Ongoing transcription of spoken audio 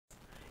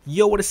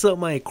Yo, what is up,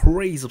 my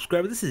crazy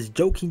subscriber? This is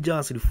Joking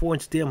Johnson 4,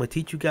 and today I'm going to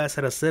teach you guys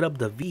how to set up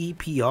the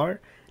Vepr.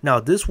 Now,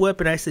 this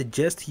weapon, I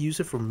suggest to use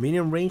it from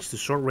medium range to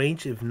short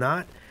range. If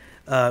not,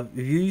 if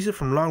you use it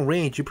from long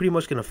range, you're pretty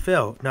much going to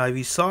fail. Now, if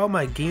you saw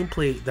my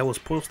gameplay that was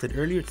posted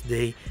earlier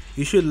today,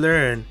 you should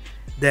learn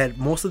that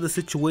most of the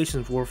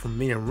situations were from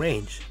medium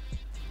range.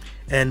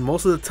 And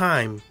most of the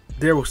time,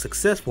 they were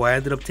successful. I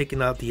ended up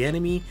taking out the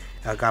enemy,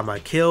 I got my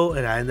kill,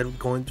 and I ended up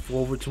going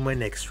over to my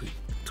next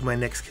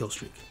kill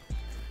streak.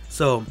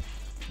 So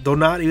do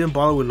not even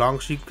bother with long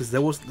streak, because there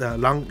was the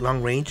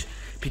long range,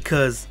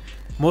 because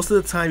most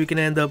of the time you can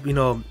end up,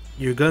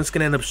 your gun's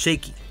gonna end up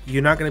shaky.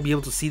 You're not gonna be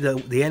able to see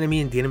the enemy,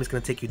 and the enemy's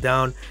gonna take you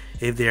down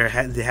if they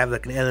have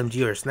like an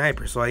LMG or a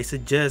sniper. So I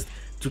suggest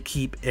to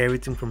keep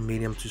everything from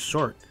medium to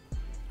short.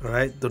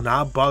 Alright, do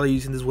not bother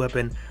using this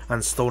weapon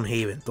on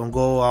Stonehaven. Don't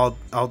go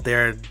out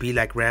there and be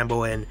like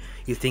Rambo and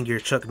you think you're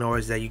Chuck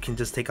Norris that you can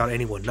just take out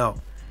anyone.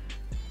 No,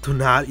 do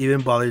not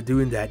even bother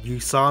doing that. You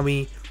saw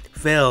me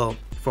fail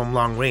from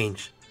long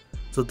range,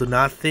 so do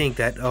not think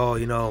that, oh,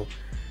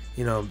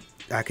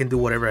 I can do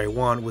whatever I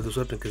want with this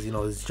weapon because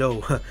it's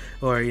Joe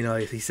or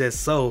if he says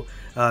so.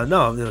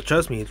 No,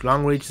 trust me,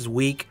 long range is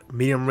weak.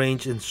 Medium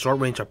range and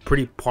short range are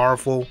pretty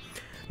powerful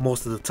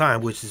most of the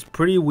time, which is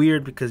pretty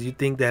weird because you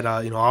think that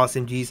all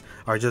SMGs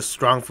are just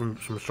strong from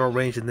short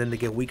range, and then they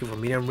get weaker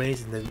from medium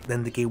range, and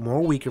then they get more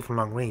weaker from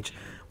long range.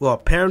 Well,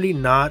 apparently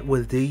not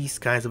with these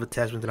kinds of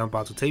attachments that I'm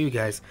about to tell you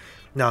guys.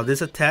 Now,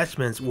 these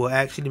attachments will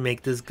actually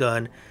make this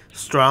gun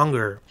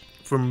stronger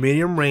from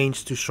medium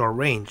range to short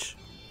range.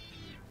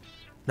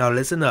 Now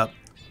listen up,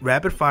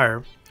 rapid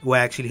fire will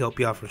actually help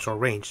you out from short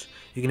range.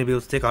 You're going to be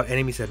able to take out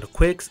enemies at the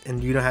quicks,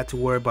 and you don't have to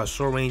worry about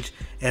short range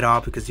at all,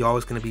 because you're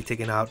always going to be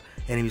taking out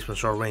enemies from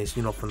short range.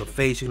 From the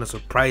face, you're going to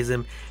surprise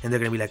them, and they're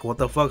going to be like, what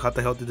the fuck, how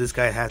the hell did this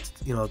guy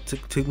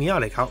took me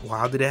out? Like,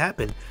 how did it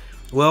happen?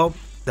 Well,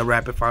 the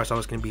rapid fire is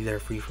always going to be there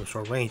for you from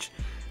short range.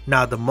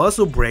 Now, the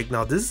muzzle brake,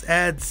 now this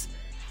adds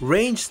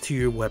range to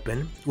your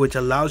weapon, which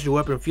allows your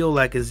weapon feel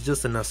like it's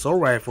just an assault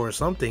rifle or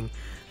something.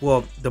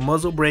 Well, the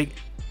muzzle brake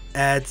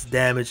adds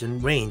damage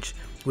and range,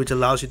 which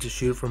allows you to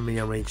shoot from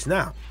medium range.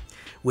 Now,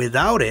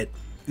 without it,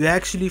 you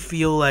actually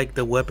feel like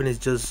the weapon is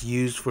just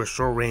used for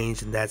short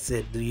range and that's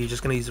it. You're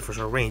just gonna use it for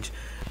short range.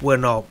 Well,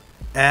 no,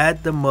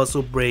 add the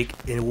muzzle brake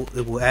and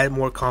it will add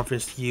more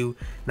confidence to you.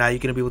 Now you're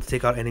gonna be able to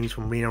take out enemies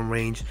from medium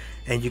range,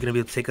 and you're gonna be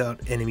able to take out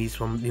enemies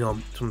from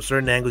from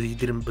certain angles you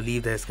didn't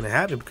believe that's gonna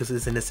happen because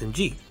it's an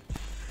SMG.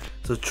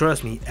 So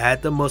trust me,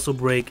 add the muzzle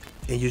brake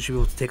and you should be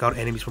able to take out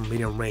enemies from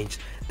medium range.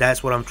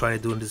 That's what I'm trying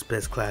to do in this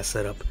best class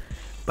setup,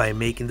 by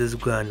making this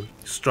gun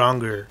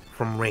stronger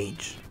from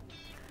range.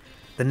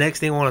 The next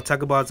thing I want to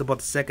talk about is about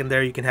the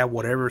secondary. You can have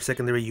whatever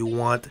secondary you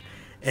want,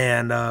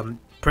 and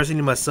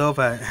personally myself,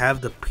 I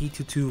have the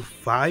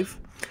P225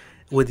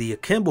 with the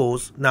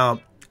Akimbos. Now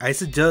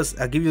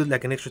I'll give you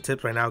like an extra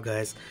tip right now,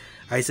 guys.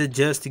 I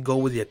suggest to go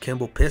with the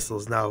Akimbo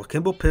pistols. Now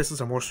Akimbo pistols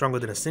are more stronger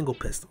than a single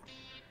pistol.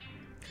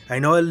 I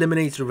know it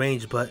eliminates the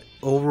range, but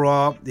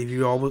overall, if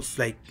you're almost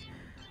like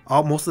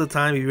most of the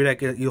time, if you're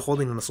like you're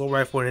holding an assault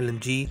rifle or an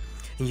LMG,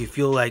 and you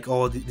feel like,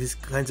 oh, these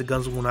kinds of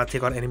guns will not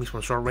take out enemies from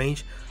short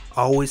range,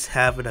 always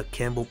have an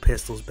Akimbo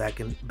pistols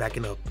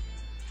backing up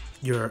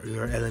your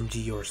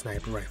LMG or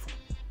sniper rifle.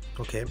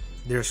 Okay,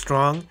 they're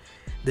strong.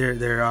 They're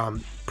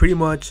pretty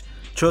much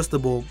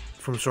trustable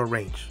from short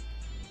range.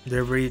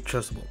 They're very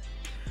trustable.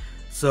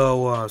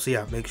 So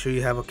yeah, make sure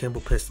you have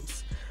Akimbo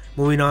pistols.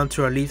 Moving on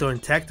to our lethal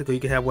and tactical, you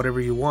can have whatever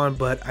you want,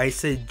 but I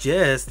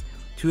suggest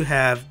to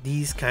have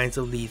these kinds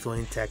of lethal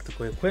and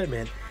tactical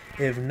equipment.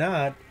 If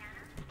not,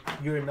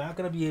 you're not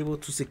going to be able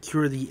to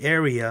secure the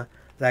area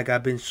like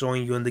I've been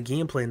showing you in the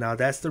gameplay. Now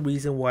that's the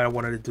reason why I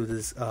wanted to do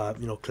this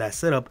class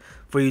setup,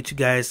 for you to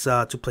guys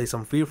to play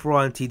some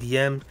free-for-all and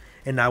TDM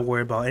and not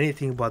worry about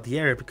anything about the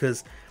area,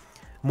 because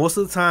most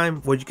of the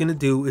time what you're going to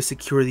do is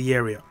secure the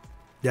area.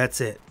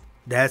 That's it.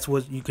 That's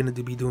what you're going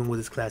to be doing with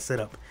this class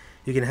setup.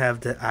 You're going to have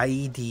the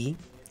IED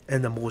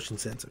and the motion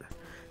sensor.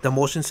 The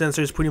motion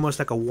sensor is pretty much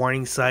like a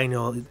warning sign,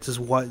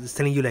 it's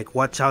telling you like,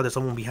 watch out, there's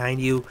someone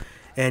behind you,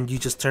 and you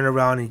just turn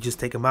around and you just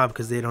take them out,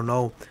 because they don't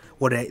know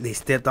what they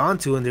stepped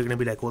onto, and they're gonna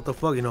be like, what the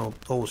fuck,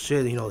 oh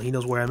shit, he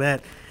knows where I'm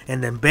at,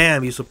 and then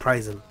bam, you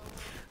surprise him.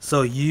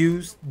 So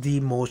use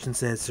the motion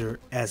sensor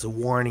as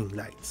warning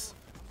lights.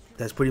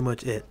 That's pretty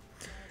much it.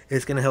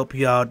 It's gonna help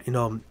you out,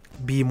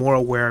 be more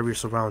aware of your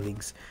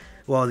surroundings.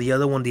 Well, the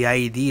other one, the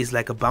IED, is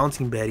like a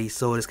bouncing Betty,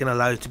 so it's gonna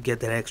allow you to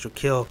get that extra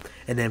kill,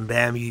 and then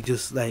bam, you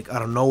just like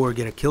out of nowhere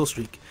get a kill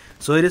streak.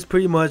 So it is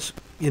pretty much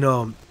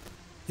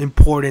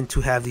important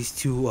to have these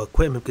two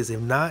equipment, because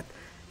if not,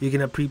 you're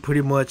gonna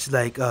pretty much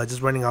like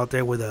just running out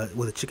there with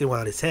a chicken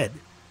without its head.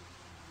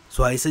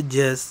 So I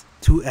suggest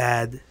to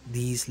add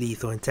these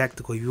lethal and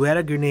tactical. If you add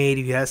a grenade,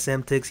 if you add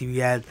Semtex, if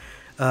you add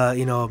a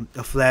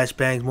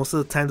flashbang, most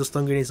of the time those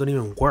stun grenades don't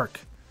even work.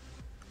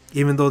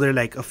 Even though they're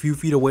like a few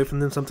feet away from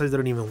them, sometimes they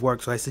don't even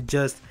work. So I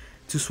suggest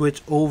to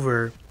switch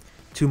over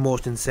to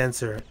motion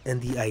sensor and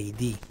the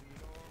IED.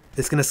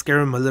 It's gonna scare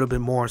them a little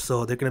bit more,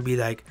 so they're gonna be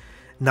like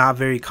not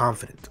very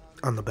confident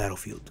on the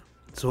battlefield.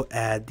 So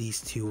add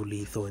these two,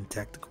 lethal and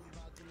tactical.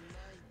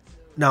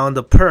 Now on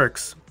the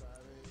perks,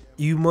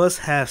 you must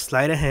have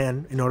sleight of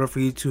hand in order for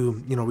you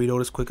to,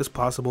 reload as quick as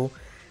possible.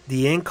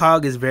 The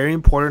incog is very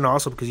important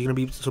also because you're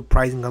gonna be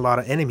surprising a lot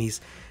of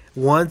enemies.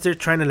 Once they're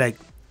trying to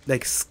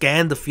like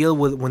scan the field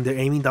when they're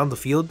aiming down the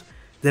field,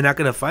 they're not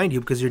gonna find you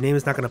because your name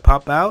is not gonna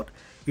pop out.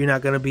 You're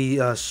not gonna be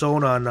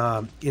shown on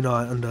on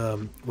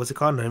the what's it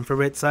called, the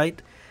infrared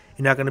sight.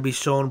 You're not gonna be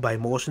shown by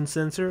motion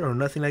sensor or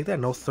nothing like that.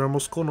 No thermal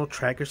scope, no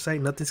tracker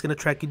sight. Nothing's gonna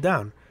track you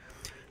down.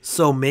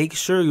 So make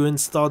sure you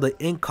install the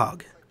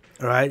incog.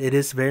 All right, it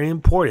is very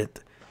important.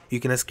 You're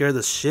gonna scare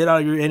the shit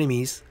out of your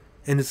enemies,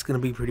 and it's gonna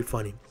be pretty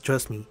funny.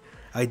 Trust me,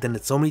 I've done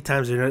it so many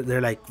times.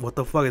 They're like, "What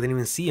the fuck? I didn't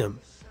even see him."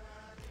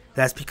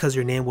 That's because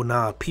your name will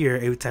not appear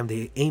every time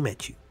they aim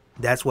at you.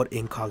 That's what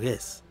incog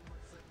is.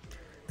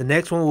 The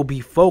next one will be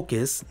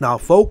focus. Now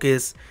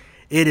focus,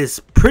 it is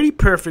pretty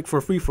perfect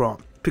for free for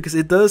all because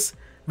it does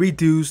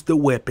reduce the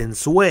weapon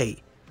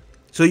sway.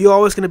 So you're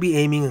always going to be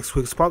aiming as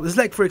quick as possible. It's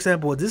like, for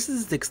example, this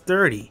is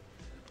Dexterity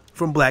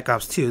from Black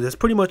Ops 2. That's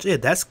pretty much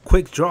it. That's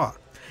quick draw.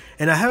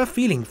 And I have a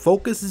feeling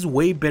focus is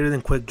way better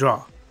than quick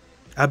draw.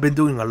 I've been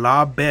doing a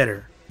lot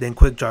better than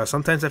quick draw.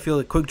 Sometimes I feel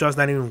like quick draw is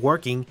not even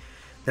working.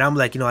 Then I'm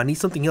like, I need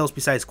something else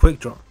besides quick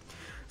draw.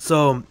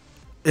 So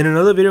in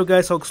another video,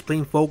 guys, I'll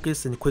explain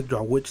focus and quick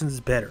draw, which is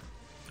better.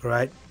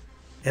 Alright?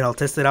 And I'll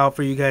test it out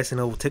for you guys, and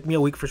it will take me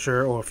a week for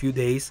sure, or a few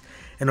days,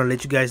 and I'll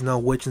let you guys know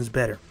which one's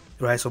better.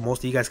 Right? So most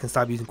of you guys can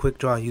stop using quick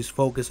draw and use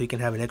focus, so you can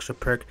have an extra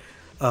perk,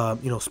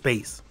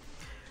 space.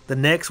 The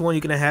next one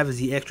you're gonna have is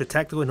the extra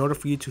tactical. In order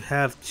for you to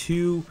have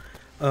two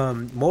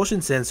motion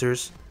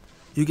sensors,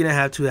 you're gonna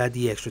have to add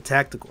the extra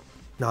tactical.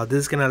 Now this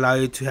is gonna allow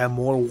you to have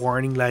more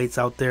warning lights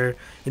out there,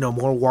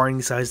 more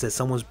warning signs that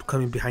someone's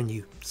coming behind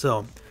you.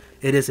 So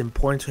it is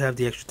important to have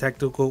the extra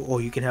tactical,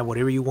 or you can have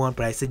whatever you want,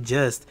 but I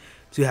suggest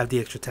to have the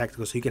extra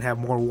tactical so you can have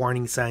more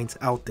warning signs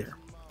out there.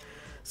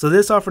 So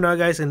this is all for now,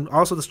 guys. And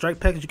also the strike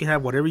package, you can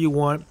have whatever you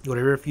want,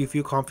 whatever you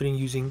feel confident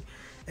using,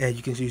 and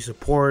you can use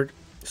support,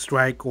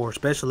 strike, or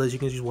specialist. You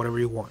can use whatever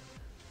you want,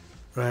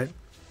 right?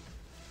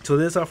 So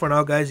this is all for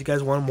now, guys. You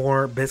guys want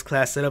more best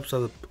class setups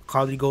of the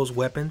Call of Duty Ghost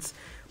weapons,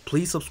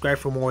 please subscribe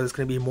for more. There's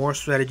going to be more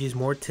strategies,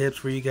 more tips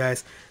for you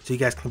guys, so you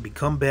guys can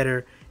become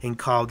better in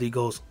Call of Duty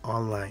Ghost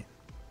Online.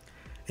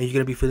 And you're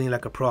going to be feeling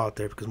like a pro out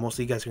there, because most of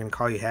you guys are going to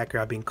call you hacker.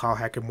 I've been called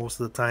hacker most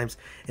of the times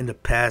in the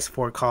past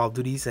 4 Call of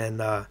Duties, and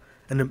the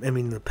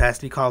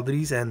past 3 Call of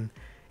Duties, and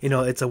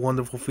it's a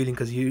wonderful feeling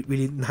because you're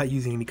really not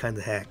using any kind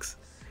of hacks.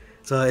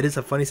 So it is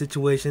a funny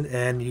situation,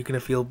 and you're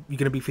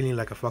gonna be feeling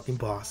like a fucking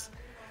boss.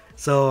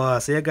 So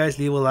yeah, guys,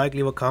 leave a like,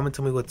 leave a comment,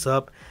 tell me what's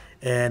up,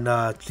 and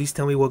please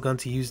tell me what gun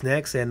to use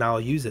next, and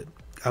I'll use it.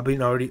 I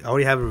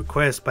already have a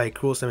request by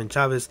Cruel 7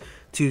 Chavez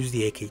to use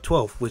the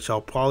AK-12, which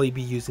I'll probably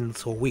be using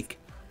this whole week.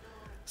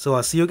 So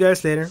I'll see you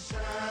guys later,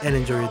 and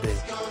enjoy your day.